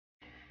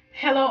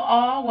Hello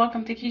all,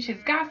 welcome to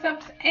Keisha's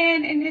Gossips,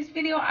 and in this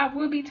video I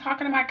will be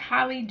talking about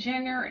Kylie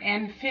Jenner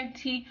and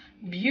Fenty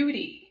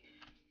Beauty.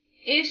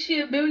 Is she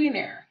a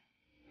billionaire?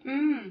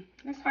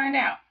 Let's find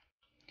out.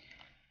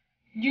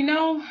 You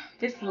know,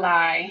 this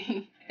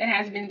lie that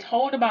has been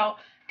told about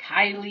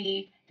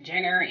Kylie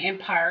Jenner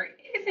empire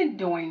isn't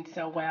doing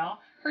so well.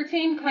 Her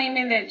team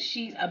claiming that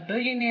she's a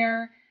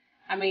billionaire.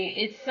 I mean,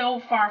 it's so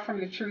far from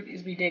the truth,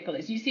 it's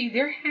ridiculous. You see,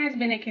 there has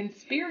been a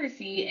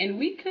conspiracy, and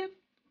we could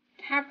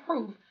have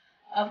proof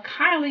of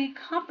Kylie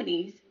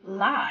company's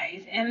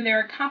lies and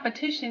their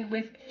competition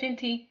with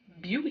Fenty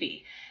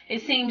Beauty.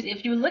 It seems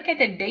if you look at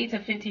the dates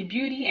of Fenty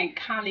Beauty and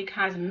Kylie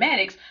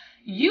Cosmetics,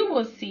 you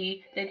will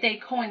see that they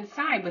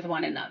coincide with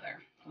one another.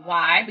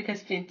 Why?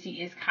 Because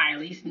Fenty is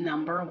Kylie's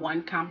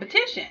 #1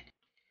 competition.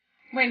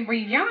 When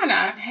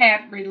Rihanna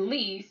had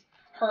released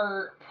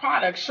her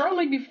product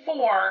shortly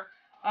before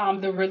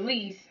the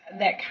release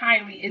that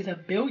Kylie is a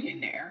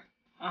billionaire,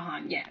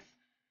 yes.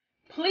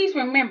 Please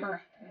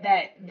remember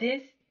that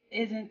this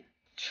isn't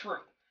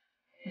true.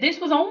 This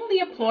was only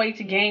a ploy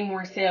to gain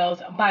more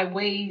sales by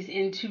ways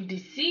into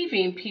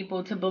deceiving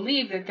people to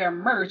believe that their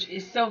merch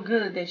is so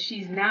good that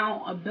she's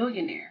now a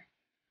billionaire.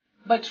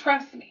 But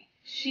trust me,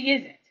 she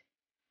isn't.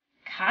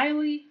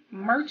 Kylie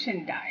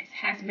merchandise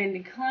has been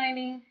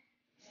declining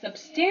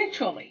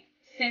substantially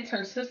since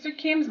her sister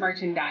Kim's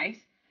merchandise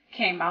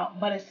came out,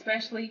 but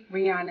especially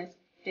Rihanna's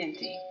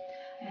Fenty.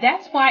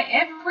 That's why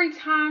every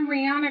time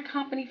Rihanna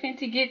company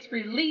Fenty gets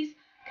released,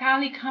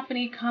 Kylie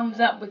company comes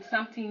up with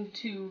something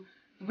to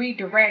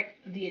redirect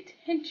the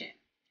attention.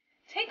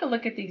 Take a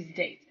look at these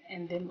dates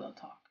and then we'll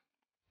talk.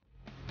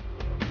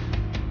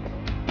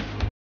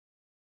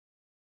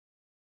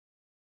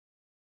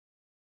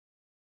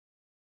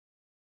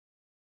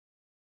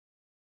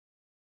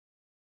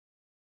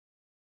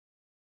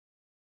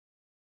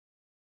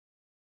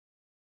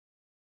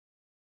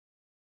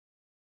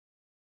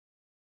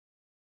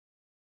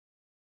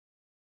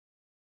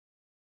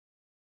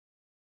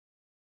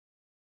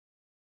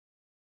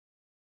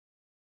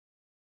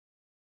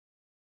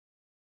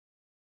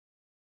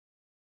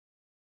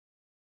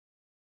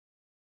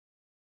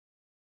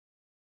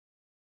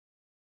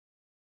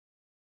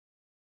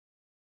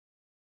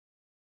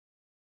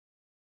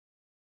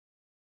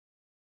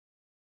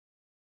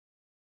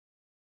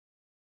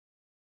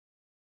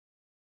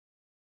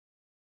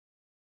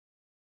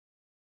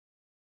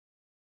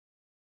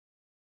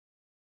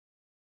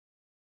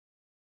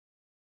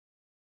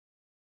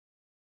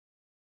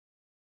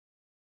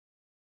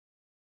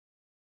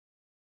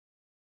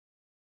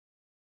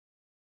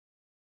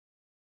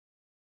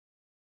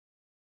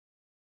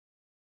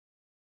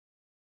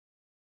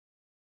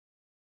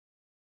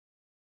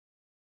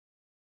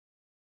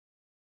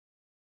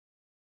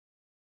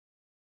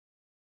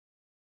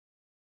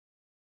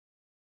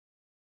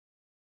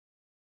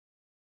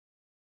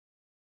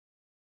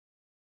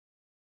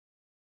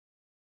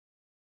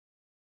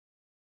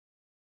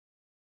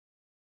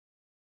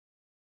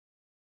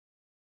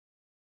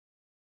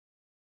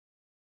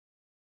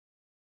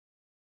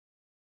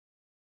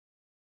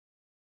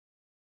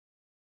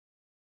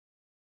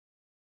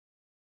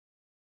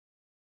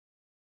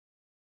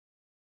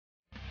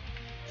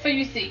 So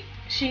you see,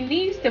 she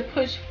needs to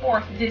push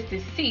forth this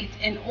deceit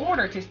in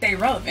order to stay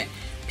relevant.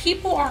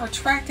 People are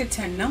attracted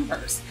to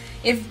numbers.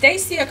 If they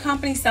see a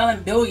company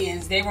selling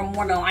billions, they will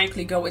more than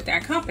likely go with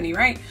that company,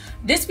 right?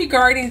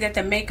 Disregarding that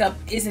the makeup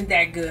isn't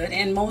that good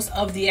and most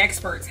of the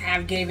experts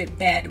have gave it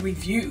bad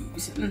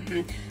reviews.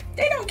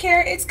 They don't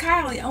care. It's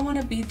Kylie. I want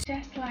to be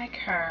just like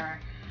her.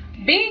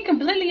 Being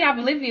completely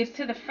oblivious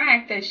to the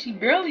fact that she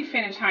barely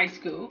finished high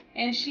school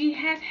and she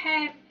has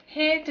had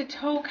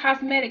head-to-toe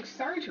cosmetic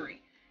surgery.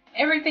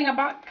 Everything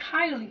about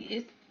Kylie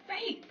is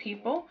fake,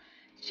 people.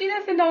 She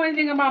doesn't know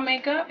anything about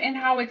makeup and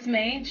how it's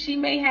made. She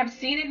may have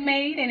seen it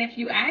made, and if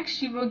you ask,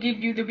 she will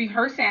give you the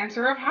rehearsed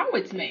answer of how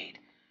it's made.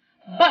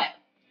 But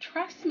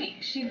trust me,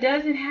 she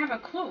doesn't have a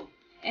clue.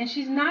 And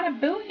she's not a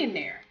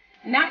billionaire.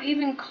 Not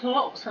even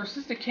close. Her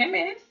sister Kim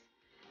is.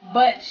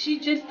 But she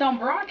just don't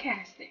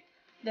broadcast it.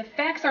 The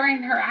facts are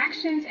in her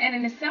actions and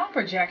in the sale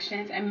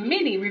projections and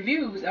many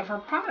reviews of her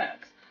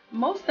products.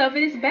 Most of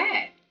it is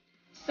bad.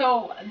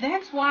 So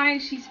that's why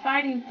she's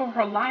fighting for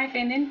her life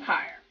and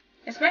empire,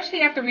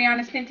 especially after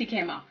Rihanna's Fenty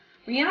came out.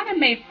 Rihanna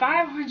made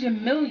 $500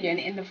 million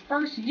in the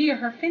first year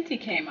her Fenty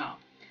came out.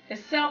 The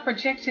sale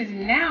projections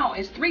now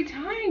is 3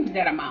 times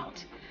that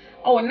amount.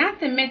 Oh, and not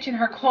to mention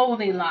her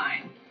clothing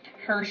line,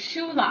 her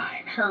shoe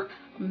line, her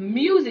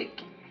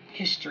music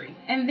history,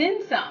 and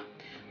then some.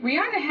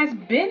 Rihanna has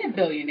been a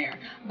billionaire,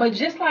 but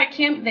just like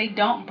Kim, they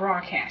don't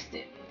broadcast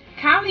it.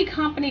 Kylie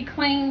company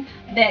claimed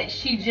that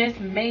she just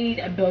made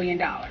 $1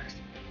 billion.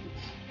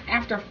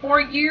 After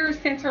 4 years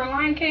since her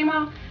line came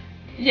out,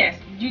 yes,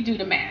 you do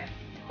the math.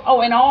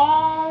 Oh, and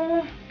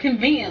all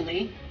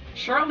conveniently,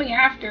 shortly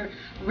after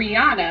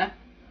Rihanna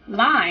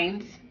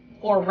lines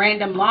or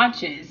random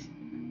launches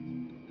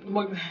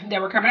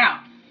that were coming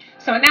out.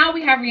 So now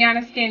we have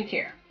Rihanna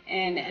skincare.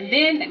 And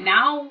then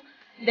now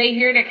they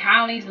hear that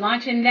Kylie's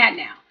launching that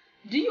now.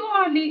 Do you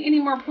all need any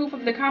more proof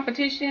of the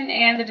competition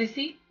and the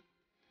deceit?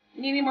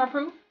 You need more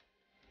proof?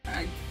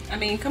 I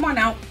mean, come on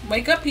now.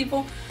 Wake up,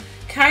 people.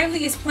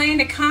 Kylie is playing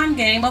the con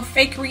game of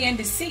fakery and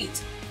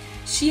deceit.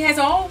 She has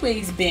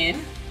always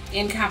been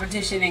in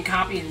competition and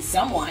copying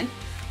someone.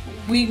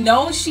 We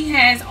know she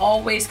has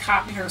always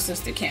copied her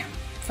sister Kim,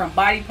 from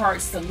body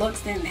parts to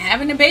looks and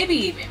having a baby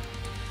even.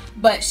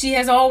 But she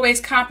has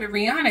always copied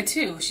Rihanna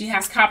too. She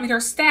has copied her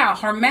style,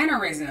 her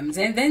mannerisms,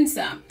 and then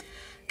some.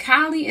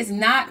 Kylie is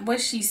not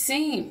what she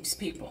seems,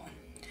 people.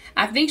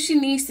 I think she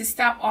needs to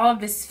stop all of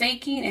this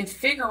faking and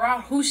figure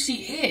out who she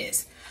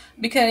is.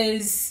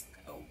 Because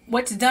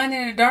what's done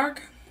in the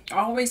dark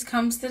always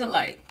comes to the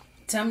light.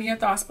 Tell me your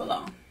thoughts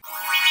below.